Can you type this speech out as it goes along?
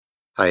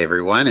Hi,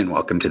 everyone, and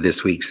welcome to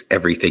this week's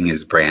Everything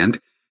is Brand.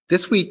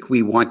 This week,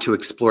 we want to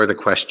explore the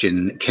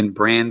question, can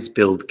brands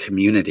build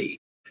community?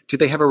 Do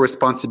they have a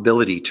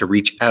responsibility to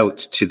reach out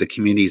to the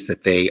communities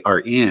that they are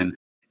in?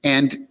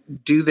 And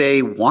do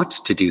they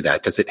want to do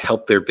that? Does it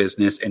help their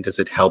business, and does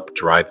it help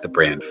drive the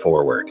brand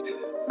forward?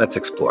 Let's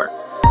explore.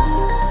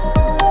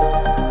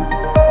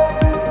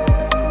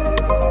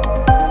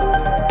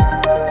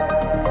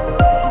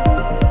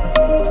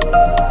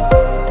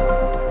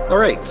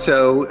 All right,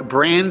 so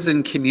brands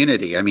and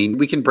community. I mean,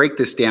 we can break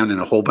this down in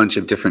a whole bunch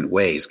of different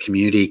ways.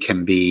 Community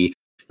can be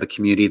the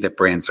community that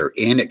brands are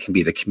in. It can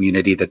be the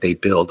community that they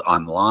build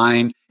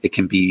online. It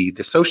can be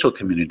the social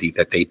community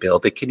that they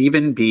build. It can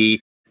even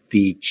be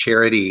the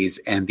charities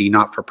and the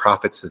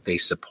not-for-profits that they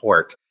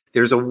support.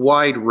 There's a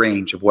wide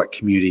range of what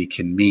community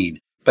can mean.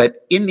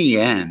 But in the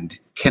end,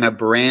 can a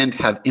brand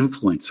have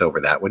influence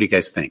over that? What do you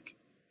guys think?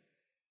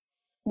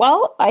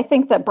 Well, I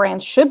think that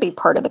brands should be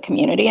part of the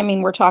community. I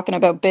mean, we're talking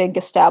about big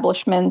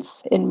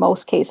establishments, in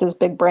most cases,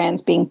 big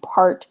brands being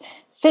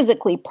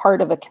physically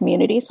part of a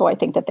community. So I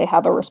think that they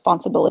have a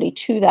responsibility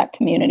to that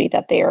community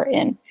that they are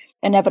in.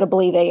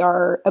 Inevitably, they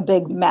are a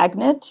big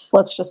magnet.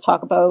 Let's just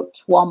talk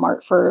about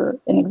Walmart for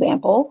an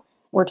example.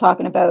 We're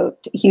talking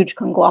about a huge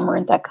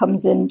conglomerate that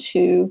comes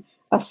into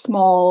a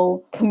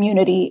small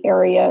community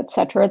area, et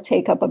cetera,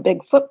 take up a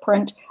big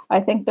footprint.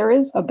 I think there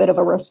is a bit of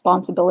a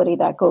responsibility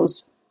that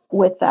goes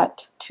with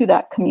that to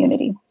that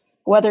community,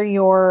 whether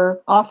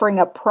you're offering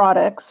up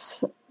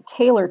products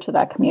tailored to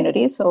that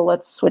community. So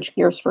let's switch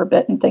gears for a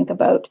bit and think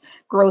about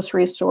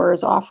grocery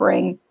stores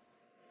offering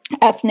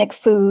ethnic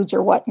foods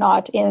or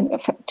whatnot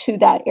to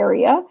that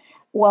area.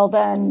 Well,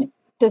 then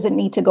does it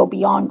need to go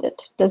beyond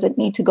it? Does it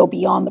need to go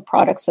beyond the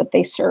products that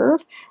they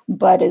serve,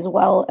 but as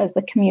well as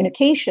the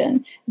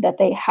communication that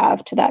they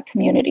have to that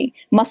community?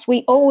 Must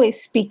we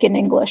always speak in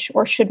English,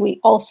 or should we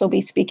also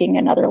be speaking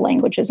in other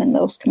languages in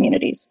those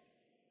communities?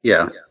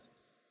 Yeah.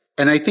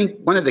 And I think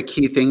one of the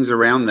key things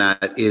around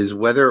that is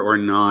whether or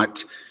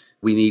not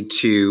we need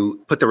to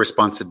put the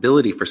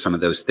responsibility for some of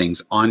those things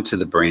onto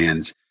the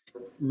brands.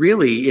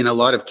 Really, in a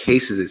lot of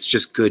cases, it's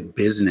just good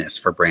business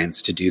for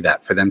brands to do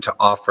that, for them to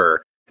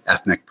offer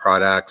ethnic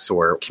products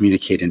or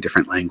communicate in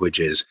different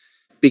languages.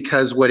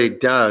 Because what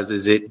it does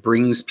is it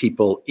brings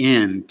people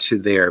into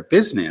their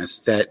business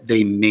that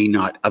they may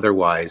not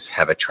otherwise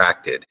have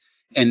attracted.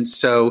 And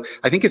so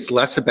I think it's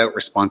less about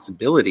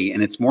responsibility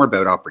and it's more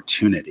about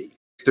opportunity.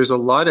 There's a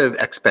lot of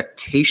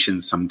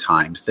expectation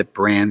sometimes that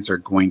brands are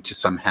going to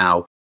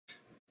somehow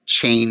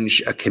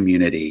change a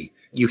community.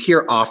 You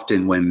hear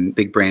often when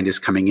big brand is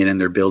coming in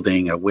and they're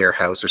building a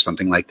warehouse or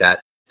something like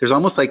that, there's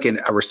almost like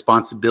a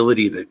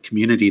responsibility, the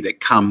community that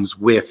comes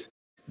with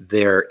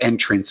their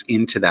entrance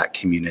into that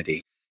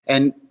community.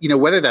 And,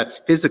 whether that's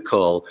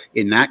physical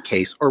in that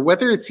case, or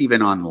whether it's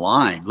even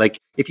online, like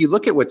if you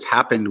look at what's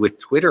happened with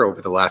Twitter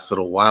over the last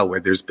little while, where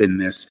there's been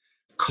this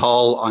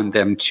call on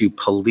them to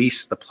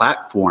police the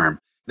platform,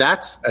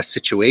 that's a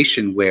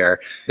situation where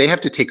they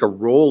have to take a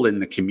role in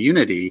the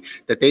community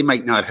that they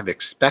might not have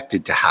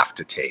expected to have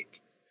to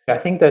take. I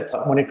think that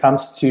when it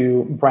comes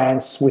to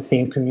brands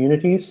within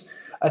communities,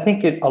 I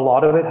think a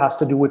lot of it has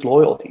to do with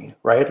loyalty,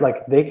 right?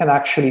 Like they can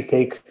actually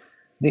take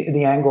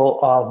the angle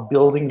of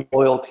building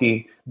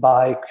loyalty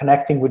by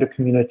connecting with the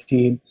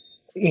community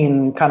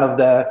in kind of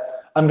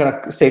I'm going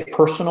to say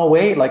personal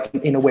way, like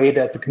in a way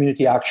that the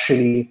community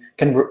actually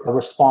can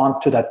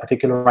respond to that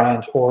particular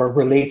brand or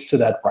relate to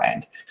that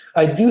brand.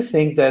 I do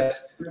think that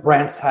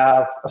brands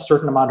have a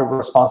certain amount of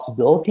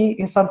responsibility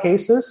in some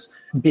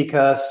cases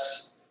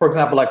because, for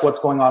example, like what's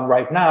going on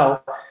right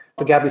now,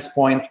 to Gabby's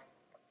point,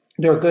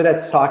 they're good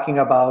at talking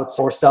about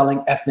or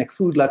selling ethnic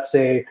food, let's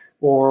say,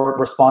 or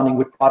responding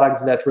with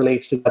products that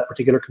relate to that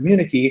particular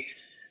community.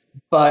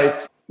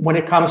 But when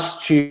it comes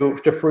to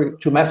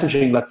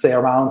messaging, let's say,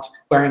 around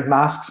wearing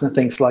masks and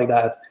things like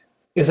that,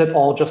 is it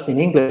all just in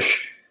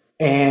English?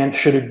 And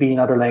should it be in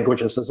other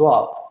languages as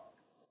well?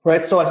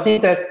 Right? So I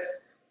think that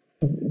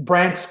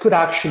brands could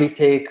actually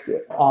take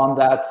on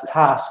that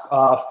task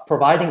of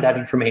providing that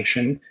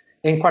information.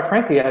 And quite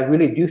frankly, I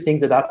really do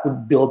think that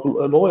would build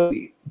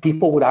loyalty.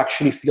 People would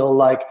actually feel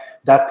like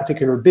that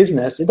particular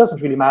business, it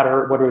doesn't really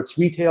matter whether it's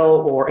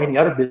retail or any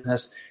other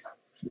business,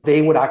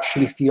 they would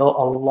actually feel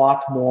a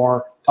lot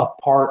more a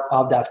part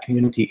of that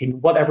community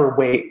in whatever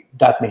way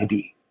that may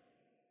be.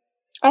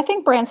 I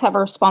think brands have a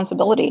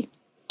responsibility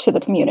to the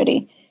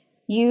community.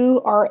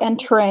 You are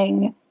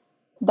entering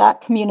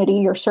that community,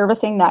 you're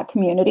servicing that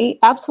community.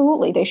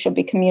 Absolutely, they should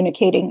be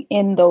communicating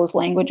in those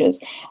languages.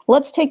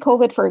 Let's take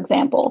COVID, for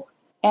example.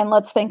 And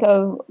let's think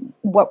of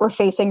what we're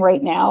facing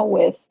right now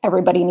with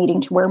everybody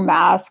needing to wear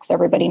masks,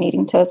 everybody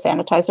needing to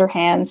sanitize their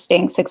hands,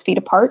 staying 6 feet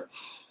apart.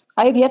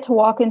 I have yet to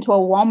walk into a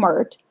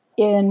Walmart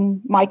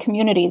in my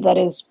community that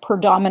is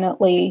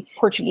predominantly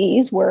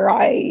Portuguese, where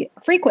I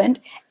frequent,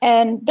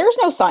 and there's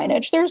no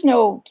signage, there's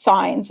no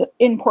signs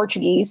in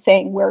Portuguese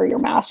saying wear your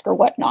mask or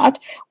whatnot,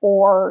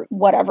 or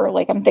whatever,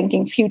 like I'm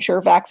thinking future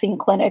vaccine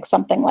clinic,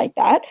 something like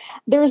that.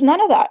 There's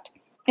none of that.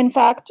 In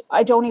fact,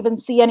 I don't even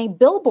see any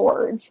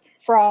billboards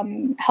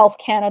from Health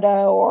Canada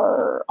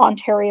or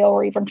Ontario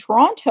or even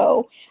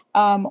Toronto,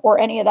 or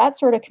any of that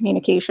sort of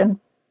communication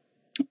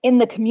in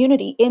the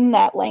community in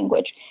that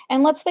language.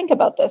 And let's think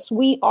about this.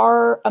 We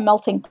are a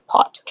melting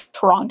pot,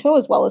 Toronto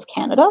as well as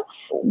Canada.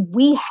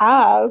 We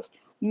have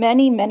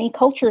many, many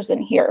cultures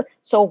in here.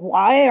 So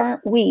why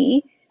aren't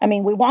we, I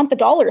mean, we want the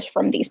dollars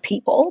from these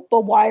people,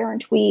 but why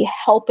aren't we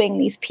helping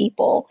these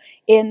people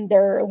in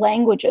their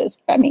languages?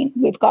 I mean,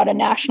 we've got a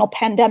national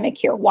pandemic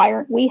here. Why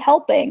aren't we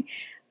helping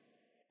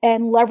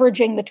and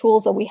leveraging the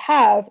tools that we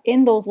have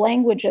in those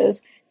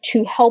languages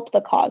to help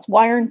the cause?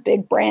 Why aren't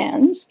big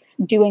brands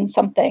doing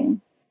something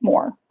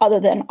more other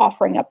than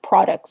offering up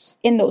products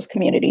in those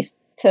communities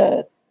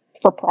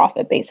for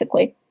profit,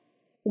 basically?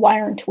 Why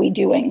aren't we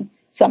doing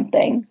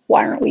something?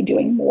 Why aren't we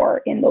doing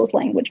more in those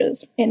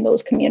languages, in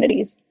those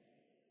communities?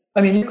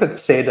 I mean, you could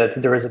say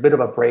that there is a bit of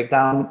a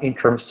breakdown in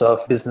terms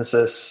of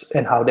businesses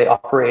and how they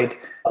operate,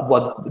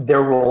 what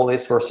their role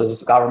is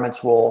versus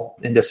government's role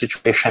in this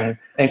situation.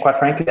 And quite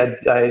frankly,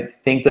 I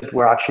think that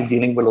we're actually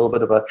dealing with a little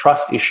bit of a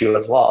trust issue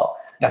as well.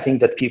 I think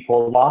that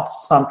people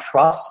lost some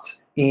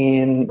trust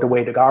in the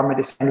way the government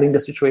is handling the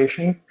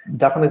situation,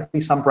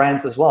 definitely some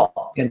brands as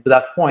well. And to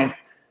that point,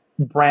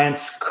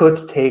 brands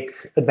could take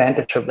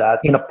advantage of that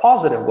in a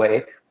positive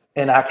way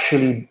and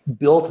actually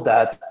build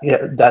that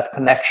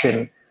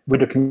connection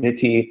with the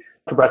community.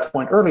 To Brett's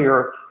point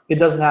earlier, it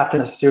doesn't have to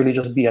necessarily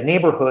just be a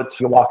neighborhood.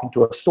 You walk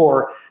into a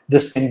store,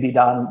 this can be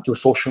done through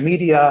social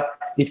media,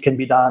 it can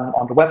be done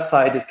on the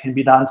website, it can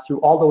be done through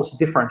all those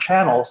different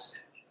channels.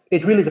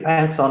 It really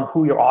depends on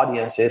who your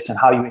audience is and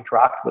how you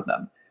interact with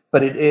them.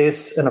 But it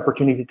is an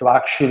opportunity to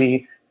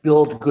actually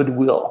build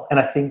goodwill. And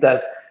I think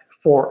that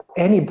for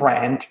any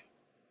brand,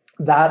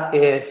 that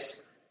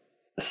is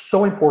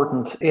so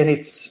important and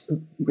it's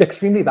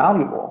extremely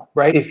valuable,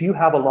 right? If you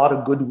have a lot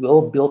of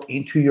goodwill built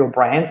into your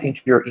brand,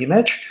 into your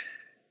image,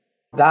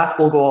 that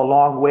will go a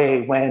long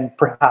way when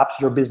perhaps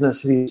your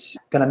business is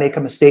going to make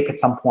a mistake at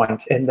some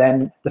point. And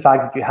then the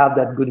fact that you have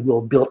that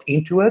goodwill built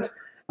into it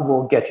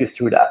will get you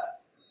through that.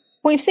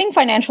 We've seen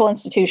financial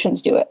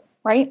institutions do it,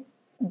 right?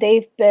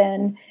 They've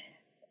been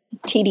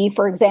TD,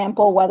 for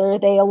example, whether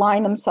they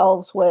align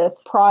themselves with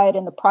Pride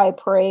and the Pride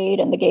Parade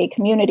and the gay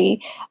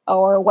community,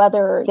 or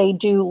whether they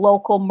do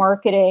local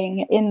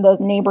marketing in the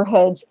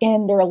neighborhoods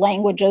in their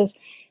languages,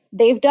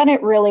 they've done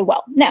it really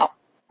well. Now,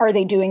 are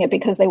they doing it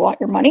because they want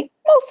your money?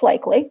 Most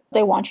likely.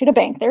 They want you to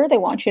bank there. They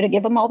want you to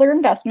give them all their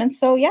investments.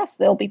 So yes,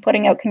 they'll be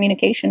putting out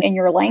communication in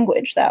your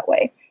language that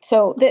way.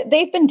 So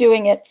they've been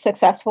doing it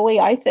successfully,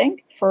 I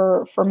think,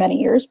 for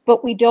many years,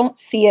 but we don't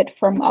see it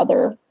from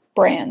other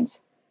brands.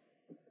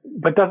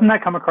 But doesn't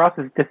that come across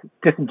as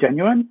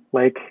disingenuous?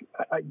 Like,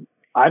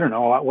 I don't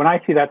know. When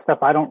I see that stuff,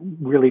 I don't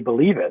really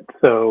believe it.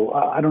 So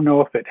I don't know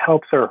if it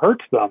helps or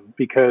hurts them,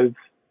 because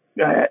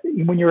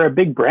when you're a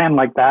big brand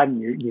like that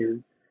and you're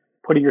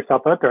putting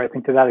yourself out there, I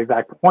think to that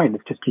exact point,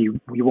 it's just you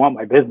want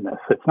my business.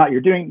 It's not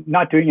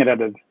not doing it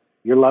out of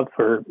your love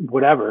for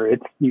whatever.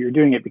 It's you're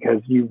doing it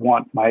because you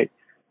want my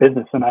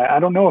business. And I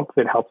don't know if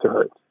it helps or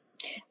hurts.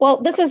 Well,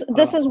 this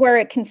is where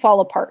it can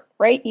fall apart,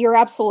 right? You're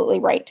absolutely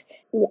right.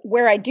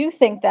 Where I do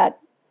think that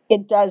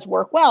it does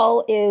work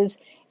well is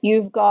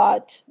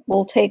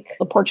we'll take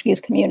the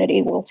Portuguese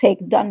community, we'll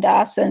take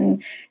Dundas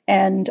and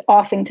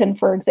Ossington,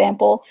 for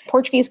example.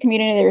 Portuguese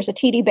community, there's a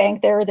TD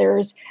Bank there,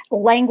 there's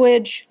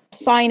language,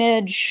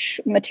 signage,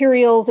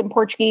 materials in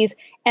Portuguese,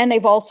 and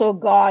they've also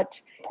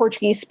got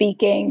Portuguese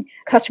speaking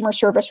customer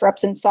service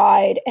reps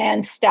inside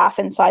and staff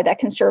inside that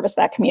can service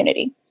that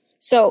community.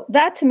 So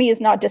that to me is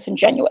not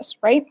disingenuous,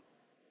 right?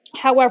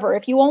 However,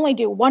 if you only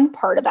do one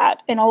part of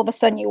that and all of a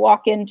sudden you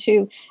walk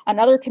into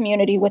another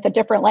community with a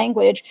different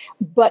language,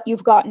 but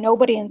you've got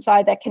nobody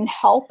inside that can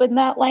help in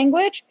that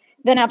language,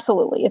 then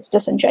absolutely it's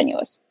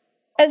disingenuous.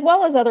 As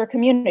well as other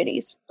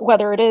communities,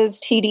 whether it is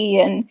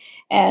TD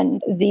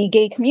and the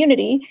gay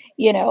community,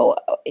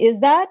 is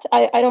that?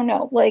 I don't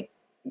know. Like,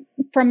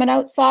 from an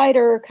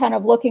outsider kind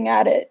of looking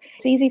at it,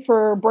 it's easy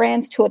for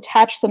brands to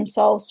attach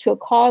themselves to a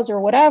cause or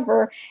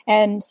whatever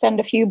and send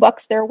a few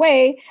bucks their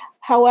way.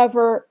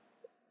 However,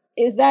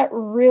 is that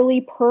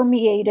really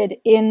permeated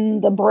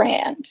in the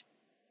brand?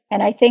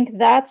 And I think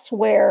that's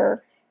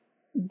where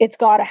it's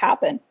got to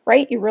happen,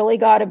 right? You really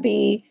got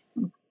to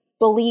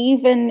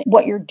believe in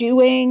what you're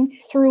doing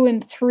through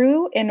and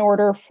through in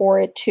order for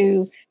it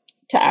to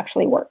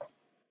actually work.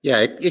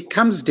 Yeah, it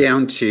comes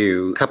down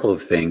to a couple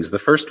of things. The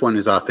first one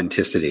is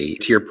authenticity.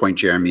 To your point,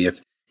 Jeremy,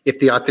 if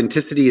the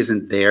authenticity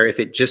isn't there, if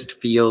it just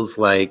feels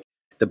like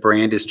the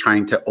brand is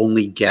trying to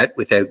only get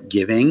without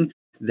giving,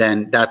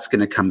 then that's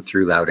going to come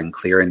through loud and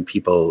clear, and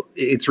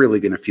it's really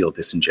going to feel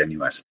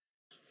disingenuous.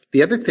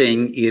 The other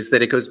thing is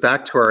that it goes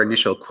back to our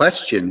initial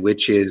question,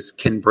 which is,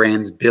 can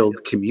brands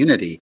build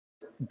community?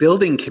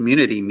 Building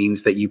community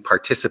means that you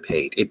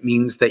participate. It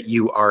means that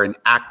you are an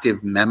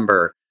active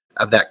member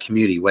of that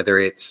community, whether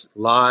it's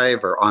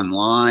live or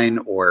online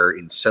or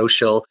in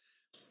social.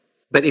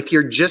 But if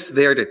you're just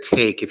there to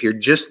take, if you're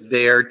just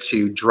there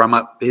to drum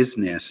up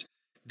business,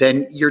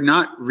 then you're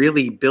not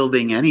really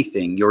building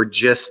anything. You're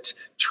just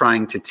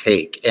trying to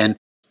take. And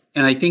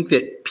And I think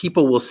that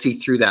people will see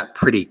through that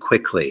pretty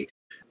quickly.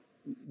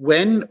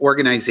 When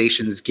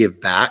organizations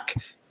give back,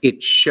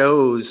 it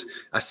shows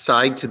a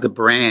side to the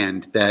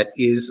brand that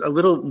is a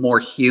little more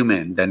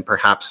human than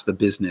perhaps the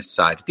business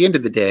side. At the end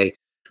of the day,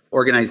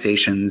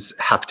 organizations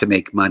have to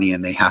make money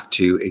and they have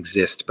to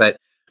exist. But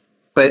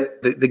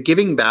the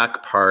giving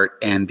back part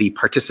and the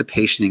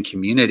participation in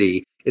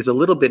community is a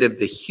little bit of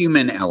the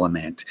human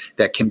element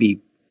that can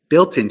be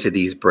built into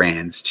these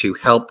brands to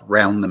help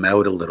round them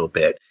out a little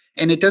bit.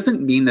 And it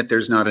doesn't mean that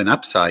there's not an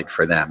upside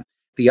for them.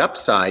 The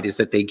upside is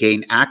that they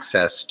gain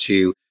access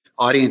to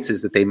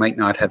audiences that they might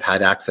not have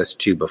had access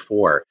to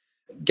before.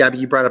 Gabby,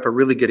 you brought up a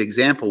really good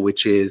example,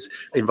 which is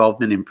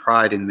involvement in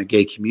Pride in the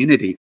gay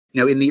community.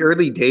 In the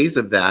early days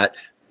of that,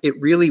 it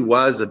really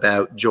was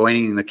about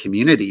joining the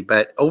community.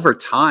 But over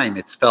time,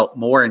 it's felt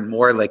more and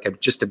more like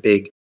just a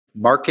big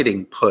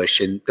marketing push.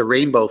 And the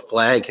rainbow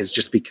flag has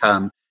just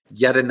become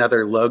yet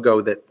another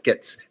logo that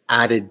gets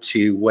added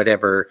to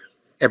whatever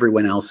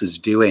everyone else is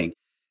doing.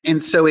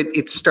 And so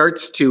it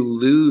starts to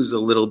lose a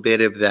little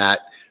bit of that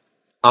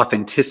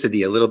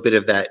authenticity, a little bit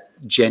of that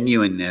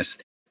genuineness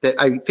that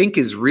I think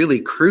is really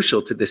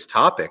crucial to this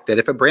topic, that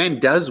if a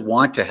brand does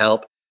want to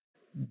help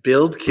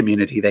build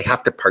community, they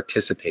have to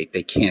participate.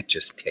 They can't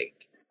just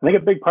take. I think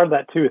a big part of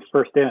that too is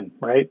first in,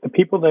 right? The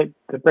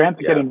brands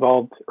that get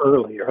involved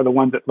early are the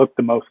ones that look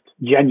the most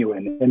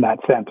genuine in that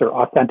sense, or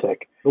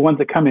authentic. The ones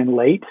that come in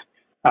late,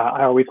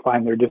 I always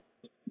find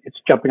it's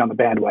jumping on the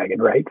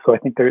bandwagon, right? So I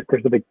think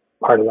there's a big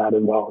part of that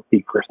as well,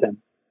 be first in.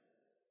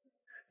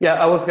 Yeah,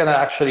 I was going to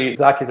actually,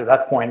 exactly to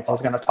that point, I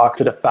was going to talk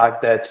to the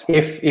fact that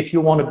if you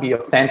want to be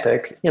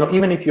authentic,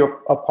 even if you're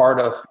a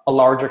part of a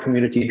larger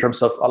community in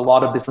terms of a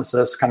lot of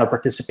businesses kind of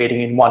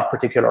participating in one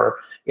particular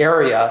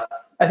area,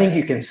 I think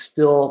you can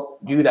still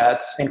do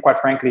that. And quite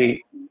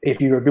frankly, if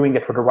you're doing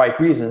it for the right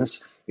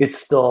reasons, it's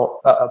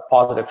still a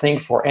positive thing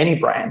for any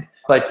brand.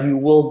 But you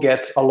will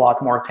get a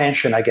lot more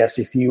attention, I guess,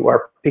 if you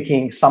are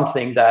picking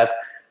something that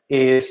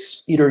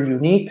is either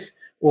unique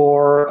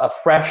or a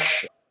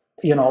fresh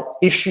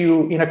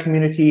issue in a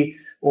community,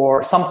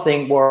 or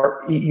something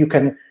where you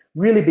can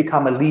really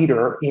become a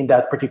leader in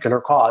that particular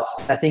cause.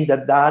 I think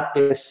that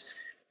is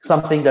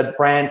something that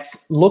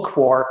brands look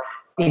for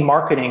in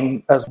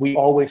marketing, as we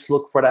always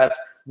look for that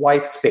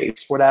white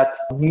space, for that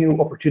new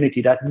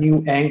opportunity, that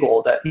new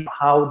angle, that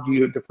how do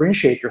you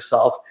differentiate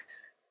yourself?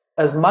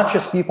 As much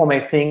as people may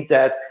think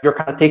that you're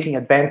kind of taking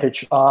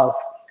advantage of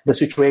the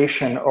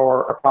situation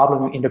or a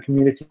problem in the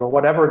community or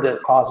whatever the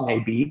cause may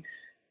be,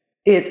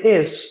 it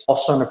is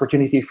also an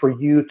opportunity for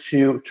you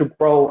to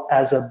grow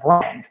as a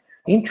brand,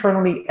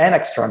 internally and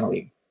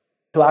externally,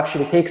 to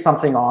actually take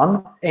something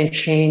on and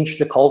change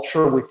the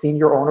culture within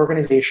your own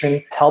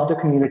organization, help the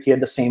community at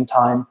the same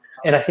time.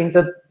 And I think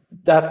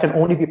that can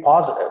only be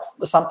positive.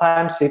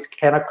 Sometimes it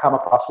can come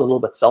across a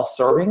little bit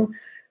self-serving,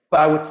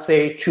 but I would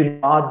say to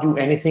not do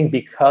anything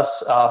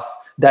because of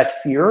that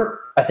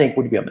fear, I think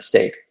would be a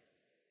mistake.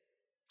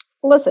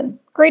 Listen,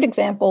 great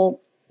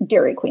example,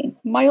 Dairy Queen,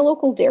 my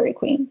local Dairy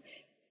Queen.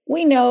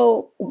 We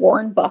know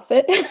Warren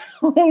Buffett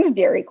owns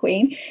Dairy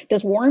Queen.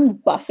 Does Warren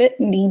Buffett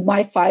need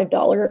my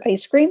 $5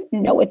 ice cream?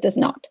 No, it does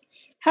not.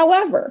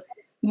 However,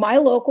 my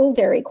local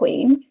Dairy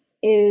Queen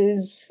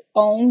is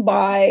owned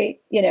by,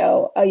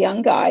 a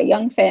young guy,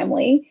 young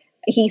family.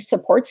 He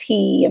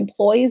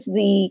employs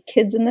the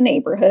kids in the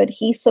neighborhood.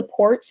 He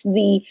supports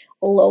the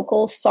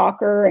local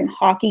soccer and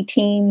hockey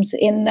teams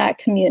in that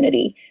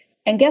community.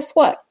 And guess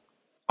what?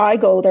 I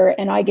go there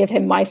and I give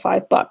him my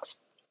 $5.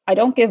 I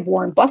don't give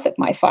Warren Buffett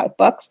my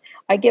 $5.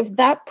 I give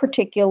that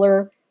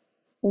particular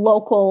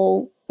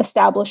local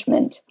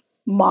establishment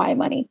my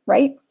money,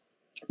 right?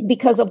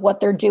 Because of what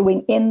they're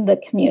doing in the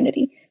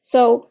community.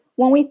 So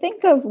when we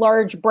think of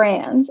large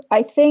brands,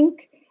 I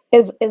think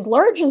as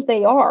large as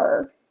they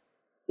are,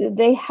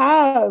 they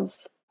have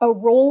a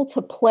role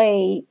to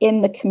play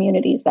in the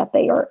communities that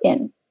they are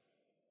in,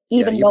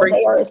 even though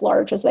they are as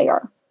large as they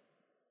are.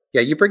 Yeah,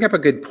 you bring up a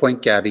good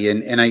point, Gabby.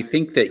 And I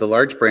think that the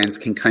large brands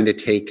can kind of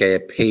take a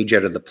page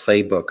out of the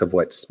playbook of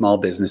what small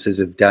businesses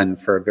have done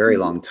for a very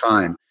long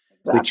time,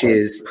 which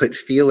is put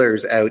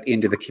feelers out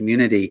into the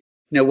community,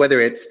 whether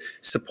it's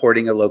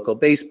supporting a local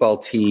baseball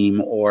team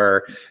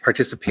or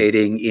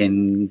participating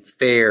in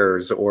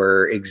fairs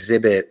or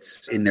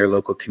exhibits in their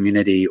local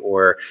community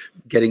or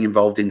getting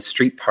involved in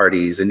street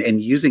parties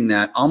and using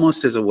that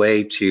almost as a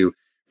way to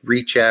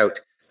reach out.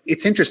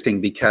 It's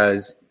interesting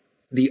because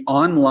the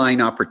online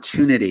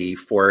opportunity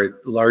for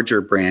larger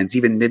brands,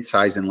 even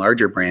mid-size and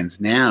larger brands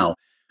now,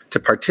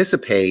 to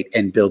participate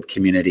and build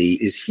community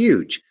is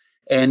huge.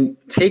 And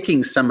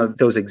taking some of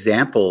those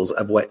examples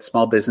of what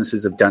small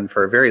businesses have done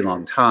for a very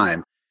long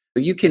time,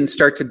 you can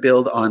start to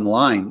build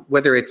online,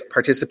 whether it's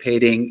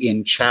participating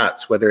in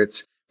chats, whether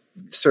it's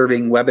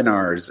serving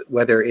webinars,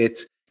 whether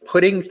it's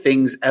putting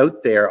things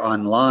out there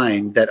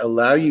online that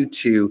allow you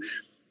to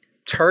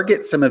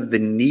target some of the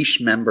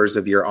niche members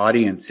of your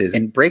audiences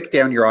and break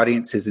down your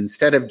audiences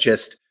instead of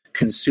just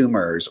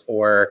consumers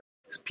or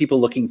people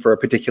looking for a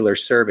particular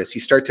service. You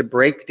start to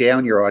break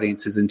down your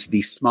audiences into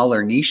these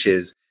smaller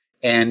niches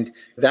And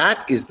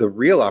that is the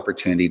real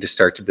opportunity to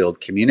start to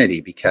build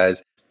community,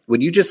 because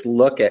when you just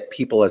look at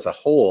people as a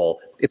whole,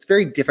 it's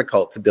very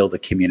difficult to build a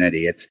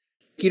community.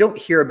 You don't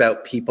hear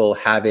about people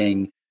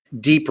having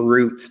deep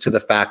roots to the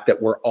fact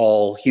that we're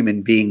all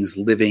human beings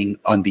living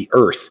on the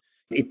earth.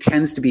 It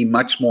tends to be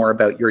much more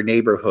about your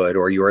neighborhood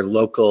or your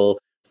local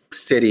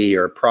city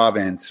or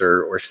province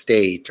or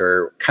state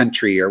or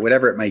country or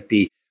whatever it might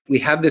be. We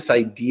have this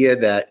idea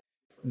that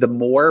the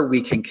more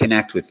we can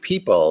connect with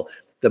people,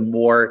 the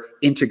more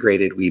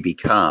integrated we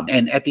become.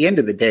 And at the end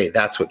of the day,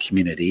 that's what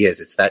community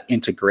is. It's that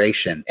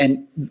integration.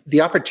 And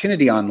the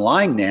opportunity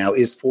online now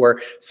is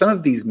for some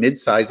of these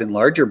mid-size and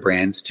larger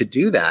brands to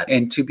do that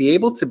and to be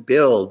able to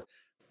build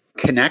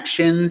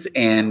connections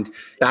and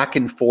back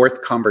and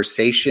forth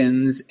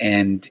conversations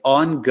and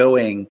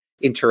ongoing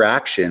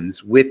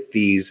interactions with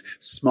these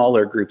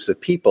smaller groups of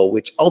people,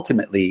 which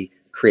ultimately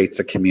creates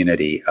a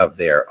community of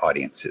their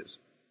audiences.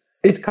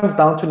 It comes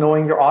down to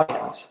knowing your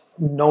audience,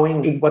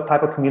 knowing what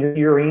type of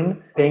community you're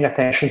in, paying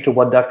attention to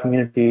what that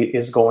community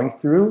is going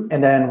through,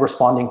 and then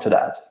responding to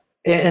that.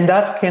 And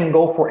that can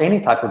go for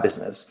any type of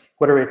business,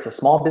 whether it's a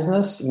small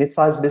business,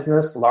 mid-sized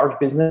business, large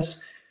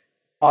business.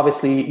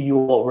 Obviously, you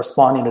will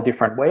respond in a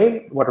different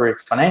way, whether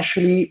it's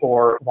financially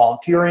or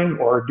volunteering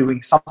or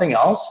doing something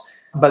else.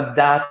 But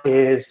that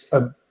is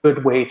a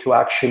good way to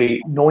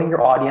actually knowing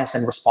your audience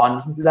and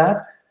responding to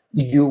that.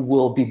 You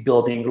will be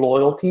building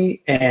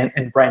loyalty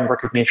and brand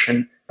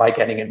recognition by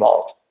getting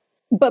involved.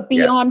 But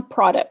beyond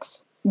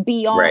products,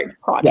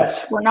 products.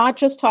 Yes. We're not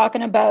just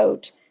talking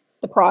about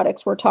the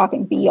products, we're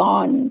talking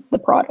beyond the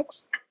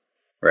products.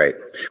 Right.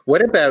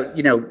 What about,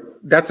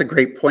 that's a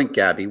great point,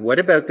 Gabby. What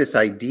about this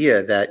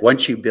idea that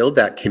once you build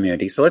that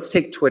community, so let's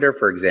take Twitter,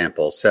 for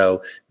example.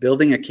 So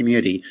building a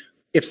community,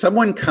 if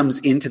someone comes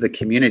into the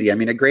community,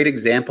 a great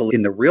example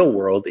in the real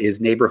world is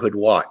Neighborhood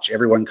Watch.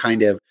 Everyone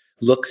kind of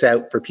looks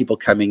out for people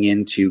coming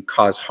in to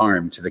cause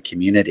harm to the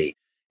community.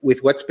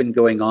 With what's been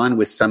going on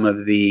with some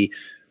of the,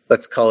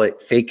 let's call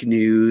it fake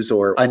news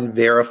or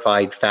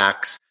unverified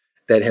facts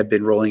that have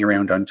been rolling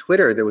around on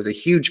Twitter, there was a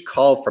huge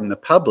call from the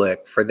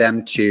public for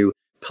them to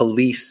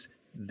police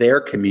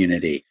their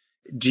community.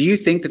 Do you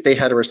think that they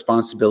had a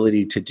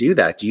responsibility to do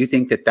that? Do you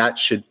think that that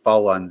should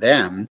fall on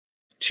them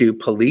to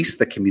police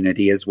the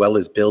community as well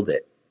as build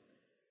it?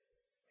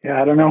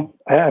 Yeah, I don't know.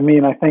 I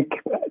think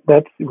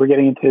we're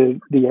getting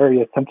into the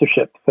area of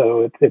censorship,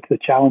 so it's a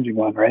challenging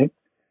one, right?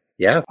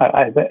 Yeah.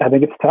 I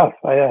think it's tough.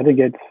 I think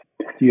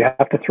you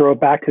have to throw it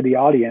back to the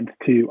audience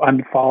to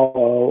unfollow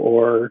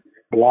or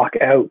block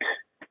out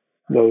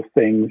those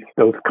things,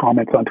 those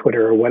comments on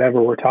Twitter or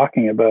whatever we're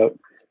talking about.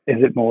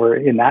 Is it more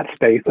in that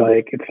space?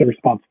 Like, it's the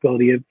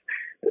responsibility of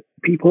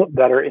people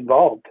that are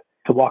involved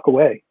to walk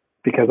away.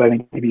 Because I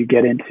think if you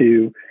get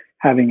into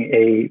having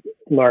a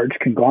large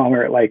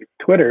conglomerate like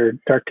Twitter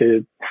start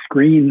to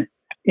screen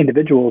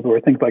individuals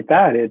or things like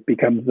that, it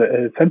becomes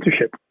a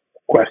censorship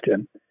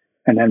question.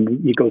 And then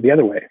you go the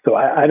other way. So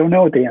I don't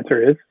know what the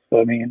answer is.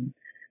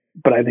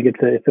 But I think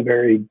it's a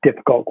very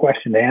difficult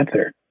question to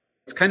answer.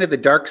 It's kind of the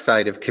dark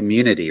side of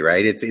community,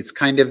 right? It's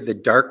kind of the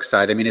dark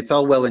side. It's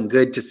all well and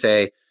good to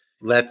say,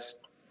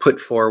 let's put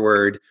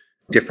forward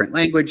different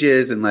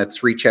languages and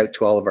let's reach out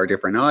to all of our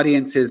different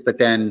audiences. But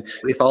then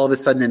if all of a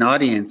sudden an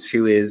audience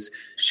who is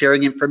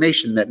sharing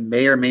information that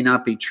may or may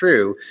not be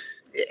true,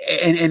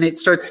 and it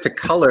starts to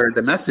color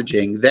the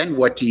messaging, then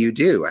what do you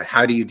do?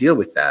 How do you deal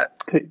with that?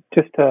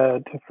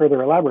 To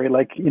further elaborate,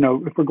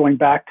 if we're going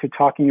back to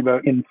talking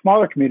about in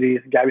smaller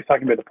communities, Gabby's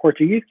talking about the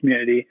Portuguese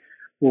community,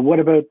 well, what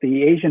about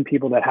the Asian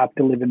people that have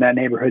to live in that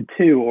neighborhood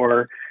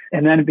too?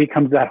 And then it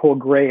becomes that whole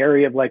gray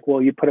area of like,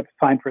 well, you put up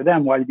a sign for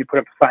them. Why did you put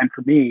up a sign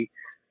for me?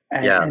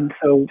 And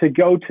so to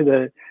go to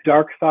the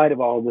dark side of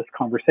all of this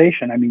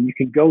conversation, you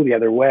can go the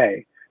other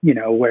way,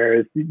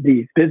 whereas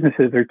these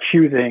businesses are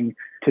choosing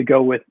to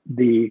go with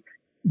the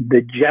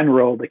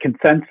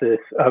consensus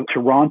of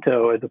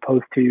Toronto as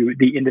opposed to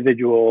the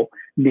individual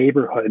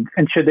neighborhoods.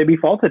 And should they be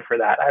faulted for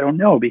that? I don't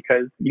know,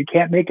 because you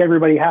can't make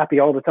everybody happy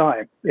all the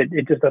time.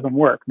 It just doesn't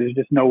work. There's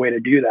just no way to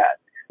do that.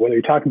 Whether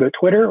you're talking about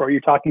Twitter or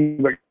you're talking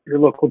about your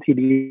local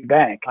TD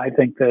bank, I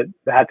think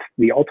that's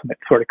the ultimate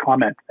sort of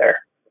comment there.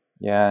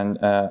 Yeah, and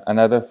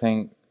another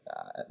thing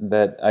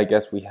that I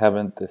guess we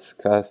haven't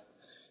discussed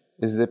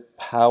is the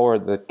power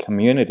that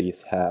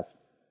communities have.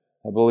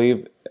 I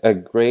believe a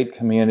great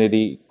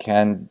community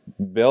can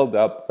build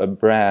up a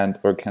brand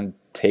or can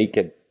take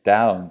it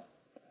down.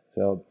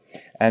 So,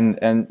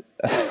 and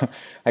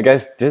I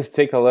guess just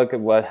take a look at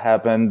what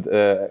happened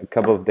a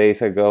couple of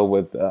days ago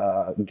with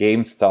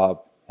GameStop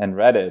and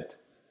Reddit.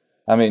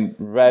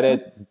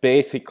 Reddit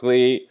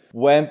basically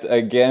went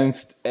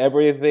against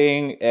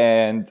everything,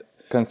 and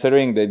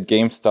considering that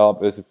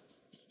GameStop is,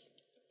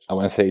 I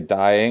want to say,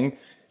 dying,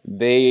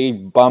 they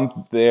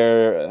bumped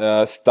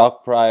their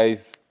stock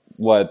price,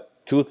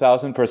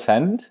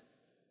 2,000%?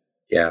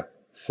 Yeah.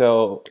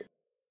 So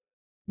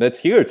that's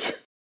huge.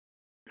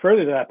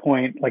 further to that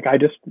point, like I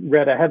just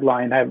read a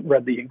headline, I haven't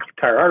read the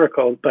entire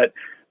article, but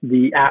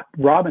the app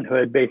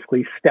Robinhood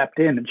basically stepped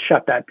in and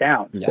shut that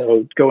down. Yes.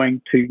 So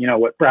going to,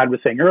 what Brad was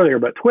saying earlier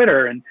about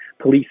Twitter and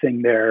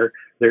policing their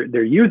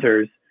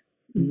users,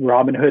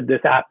 Robinhood,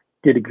 this app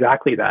did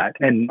exactly that.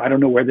 And I don't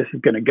know where this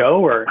is going to go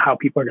or how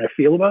people are going to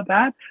feel about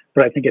that,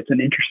 but I think it's an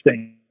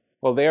interesting.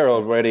 Well, they're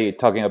already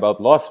talking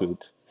about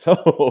lawsuits.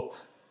 So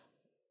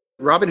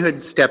Robinhood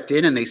stepped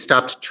in and they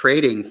stopped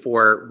trading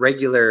for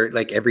regular,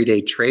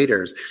 everyday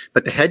traders,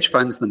 but the hedge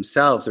funds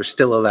themselves are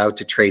still allowed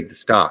to trade the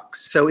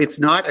stocks. So it's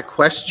not a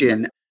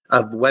question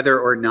of whether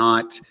or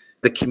not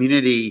the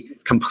community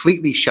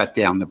completely shut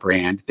down the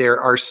brand. There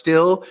are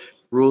still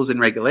rules and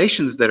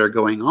regulations that are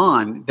going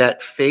on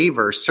that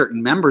favor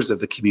certain members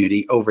of the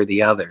community over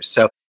the others.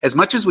 So as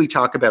much as we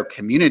talk about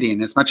community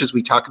and as much as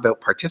we talk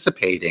about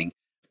participating,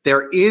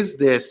 there is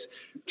this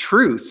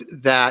truth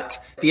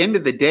that at the end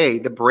of the day,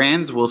 the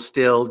brands will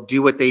still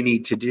do what they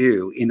need to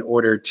do in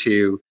order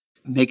to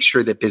make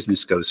sure that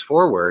business goes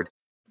forward.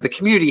 The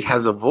community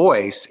has a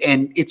voice,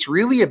 and it's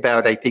really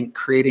about, I think,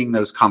 creating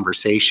those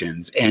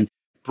conversations and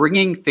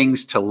bringing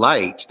things to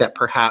light that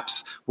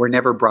perhaps were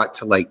never brought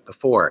to light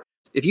before.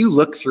 If you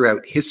look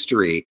throughout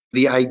history,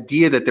 the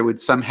idea that there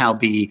would somehow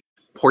be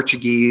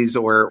Portuguese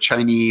or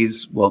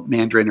Chinese,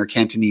 Mandarin or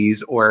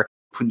Cantonese or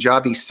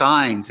Punjabi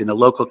signs in a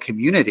local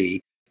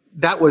community,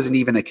 that wasn't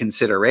even a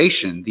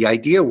consideration. The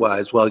idea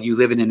was, you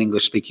live in an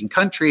English-speaking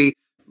country,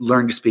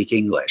 learn to speak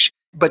English.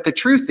 But the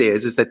truth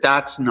is that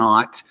that's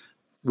not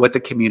what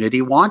the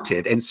community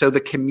wanted. And so the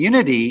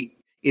community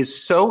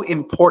is so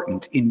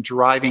important in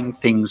driving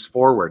things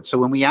forward. So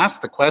when we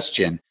ask the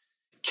question,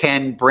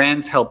 can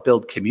brands help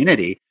build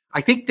community?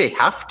 I think they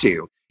have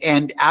to.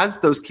 And as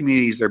those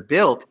communities are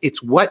built,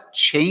 it's what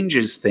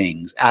changes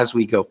things as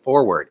we go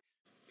forward.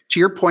 To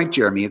your point,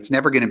 Jeremy, it's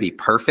never going to be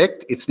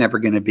perfect. It's never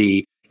going to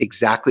be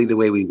exactly the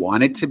way we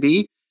want it to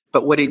be.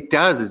 But what it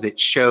does is it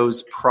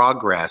shows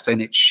progress,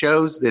 and it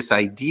shows this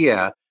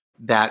idea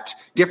that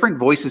different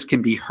voices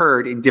can be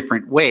heard in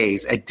different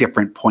ways at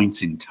different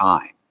points in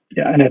time.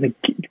 Yeah, and I think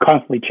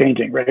constantly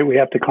changing, right? We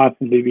have to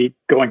constantly be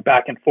going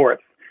back and forth,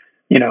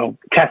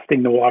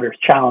 testing the waters,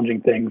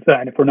 challenging things.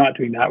 And if we're not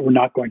doing that, we're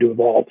not going to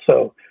evolve.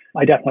 So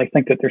I definitely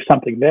think that there's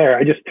something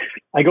there.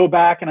 I go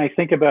back and I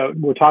think about,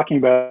 we're talking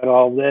about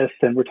all this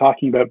and we're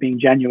talking about being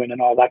genuine and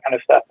all that kind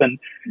of stuff. And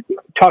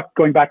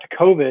going back to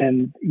COVID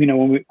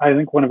and, I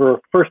think one of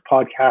our first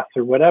podcasts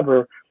or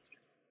whatever,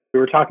 we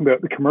were talking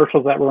about the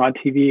commercials that were on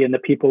TV and the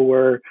people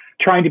were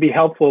trying to be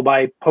helpful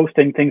by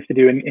posting things to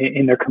do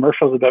in their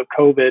commercials about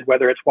COVID,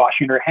 whether it's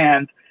washing their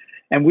hands.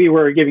 And we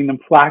were giving them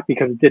flack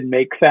because it didn't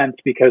make sense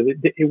because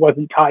it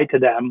wasn't tied to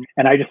them.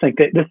 And I just think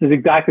that this is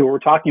exactly what we're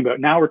talking about.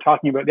 Now we're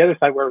talking about the other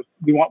side where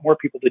we want more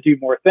people to do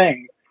more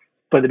things.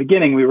 But at the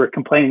beginning, we were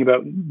complaining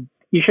about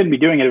you shouldn't be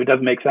doing it if it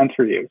doesn't make sense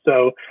for you.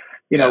 So,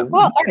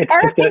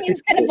 our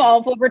opinions can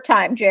evolve over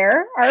time,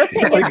 Jer. Our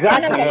opinions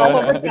can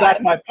evolve over time.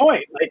 That's my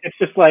point. It's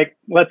just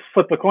let's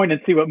flip a coin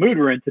and see what mood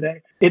we're in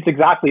today. It's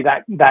exactly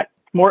that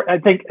more, I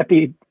think at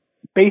the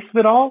base of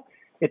it all,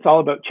 it's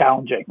all about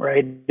challenging,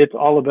 right? It's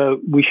all about,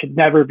 we should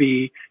never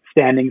be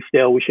standing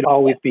still. We should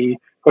always be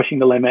pushing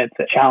the limits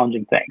and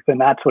challenging things. And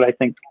that's what I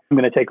think I'm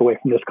going to take away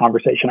from this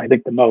conversation, I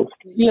think the most.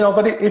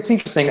 But it's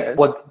interesting.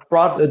 What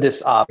brought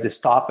this up, this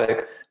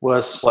topic,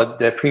 was what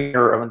the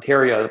Premier of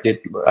Ontario did,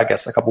 I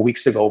guess, a couple of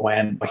weeks ago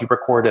when he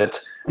recorded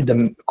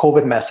the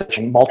COVID message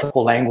in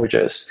multiple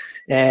languages.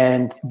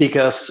 And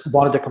because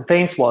one of the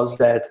complaints was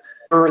that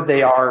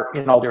they are,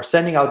 they're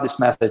sending out this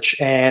message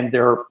and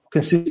they're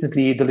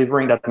consistently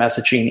delivering that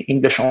message in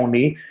English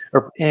only,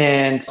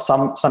 and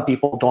some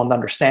people don't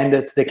understand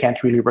it. They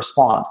can't really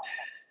respond.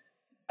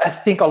 I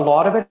think a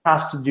lot of it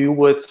has to do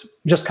with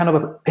just kind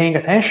of paying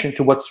attention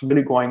to what's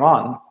really going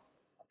on.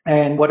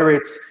 And whether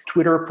it's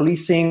Twitter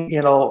policing,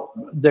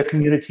 the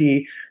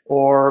community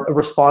or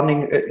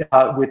responding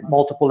with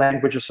multiple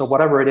languages or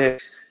whatever it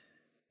is.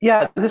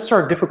 Yeah, these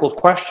are difficult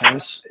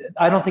questions.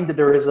 I don't think that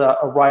there is a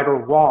right or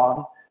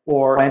wrong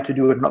or when to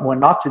do it, when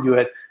not to do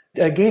it.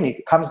 Again,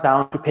 it comes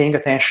down to paying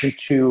attention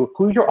to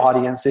who your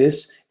audience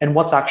is and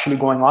what's actually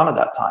going on at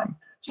that time.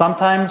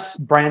 Sometimes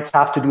brands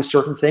have to do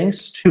certain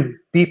things to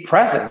be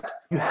present.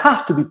 You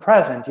have to be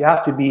present. You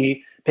have to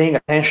be paying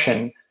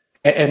attention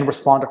and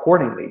respond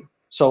accordingly.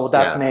 So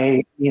that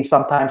may mean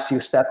sometimes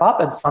you step up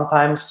and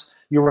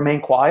sometimes you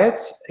remain quiet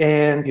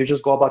and you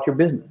just go about your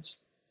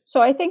business.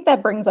 So I think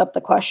that brings up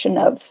the question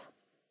of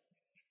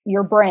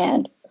your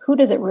brand. Who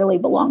does it really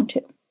belong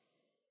to?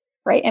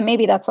 Right? And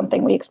maybe that's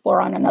something we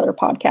explore on another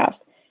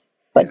podcast.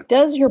 But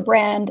does your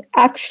brand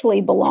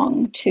actually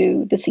belong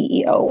to the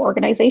CEO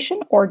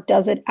organization, or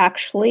does it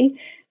actually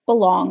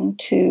belong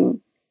to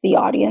the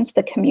audience,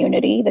 the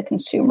community, the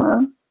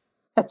consumer,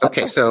 etc.?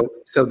 Okay, so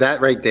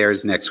that right there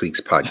is next week's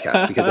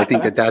podcast, because I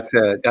think that's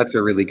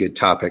a really good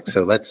topic.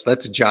 So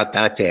let's jot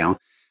that down.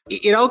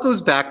 It all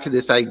goes back to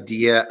this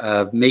idea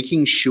of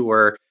making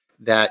sure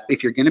that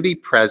if you're going to be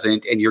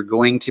present and you're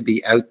going to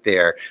be out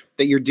there,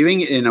 that you're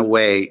doing it in a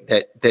way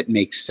that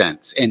makes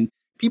sense. And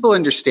people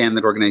understand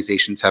that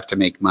organizations have to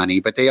make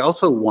money, but they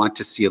also want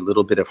to see a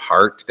little bit of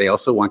heart. They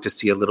also want to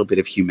see a little bit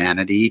of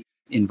humanity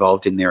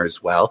involved in there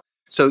as well.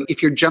 So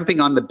if you're jumping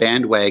on the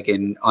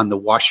bandwagon, on the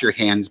wash your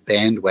hands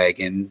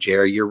bandwagon,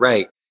 Jerry, you're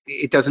right.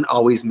 It doesn't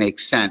always make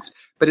sense.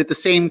 But at the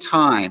same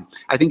time,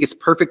 I think it's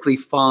perfectly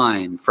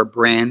fine for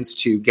brands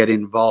to get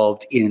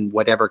involved in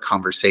whatever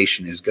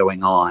conversation is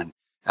going on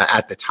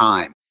at the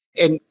time.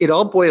 And it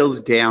all boils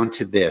down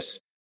to this: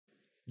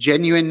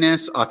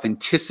 genuineness,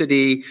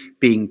 authenticity,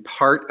 being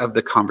part of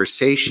the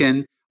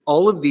conversation.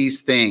 All of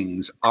these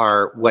things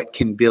are what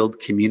can build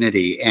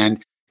community.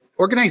 And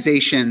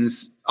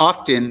organizations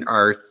often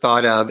are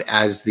thought of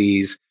as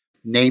these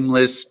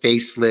nameless,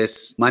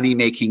 faceless,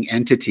 money-making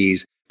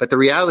entities. But the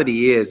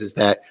reality is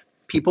that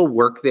people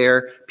work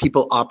there,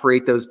 people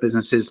operate those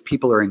businesses,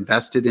 people are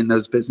invested in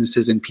those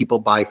businesses, and people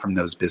buy from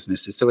those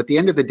businesses. So at the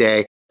end of the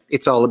day,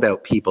 it's all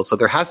about people. So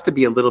there has to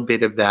be a little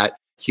bit of that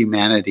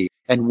humanity.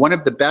 And one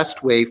of the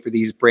best way for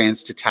these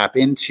brands to tap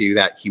into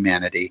that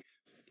humanity,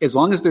 as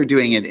long as they're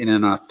doing it in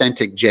an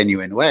authentic,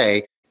 genuine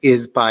way,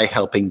 is by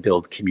helping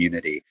build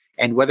community.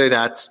 And whether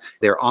that's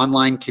their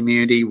online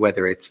community,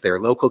 whether it's their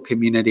local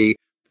community,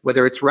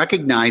 whether it's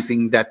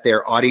recognizing that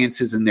their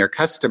audiences and their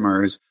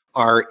customers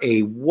are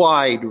a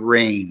wide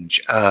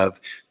range of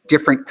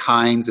different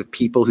kinds of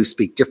people who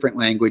speak different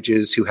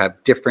languages, who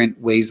have different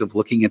ways of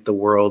looking at the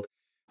world,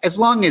 as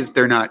long as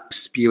they're not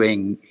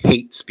spewing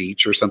hate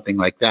speech or something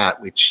like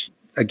that, which,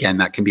 again,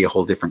 that can be a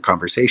whole different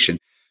conversation.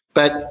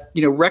 But,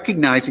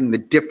 recognizing the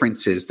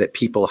differences that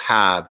people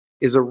have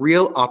is a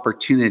real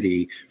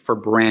opportunity for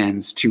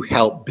brands to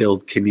help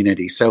build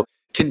community. So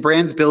can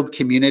brands build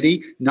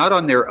community? Not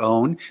on their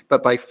own,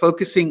 but by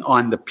focusing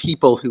on the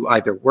people who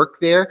either work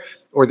there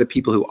or the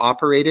people who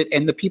operate it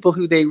and the people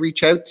who they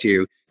reach out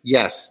to.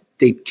 Yes,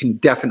 they can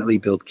definitely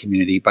build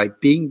community by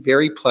being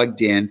very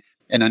plugged in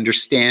and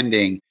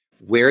understanding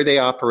where they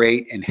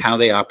operate and how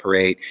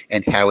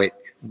it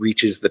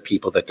reaches the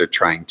people that they're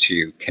trying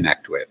to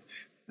connect with.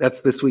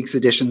 That's this week's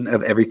edition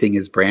of Everything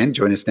is Brand.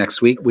 Join us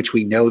next week, which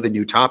we know the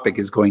new topic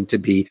is going to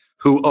be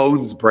who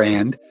owns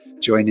brand.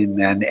 Join in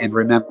then. And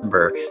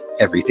remember,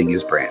 everything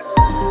is brand.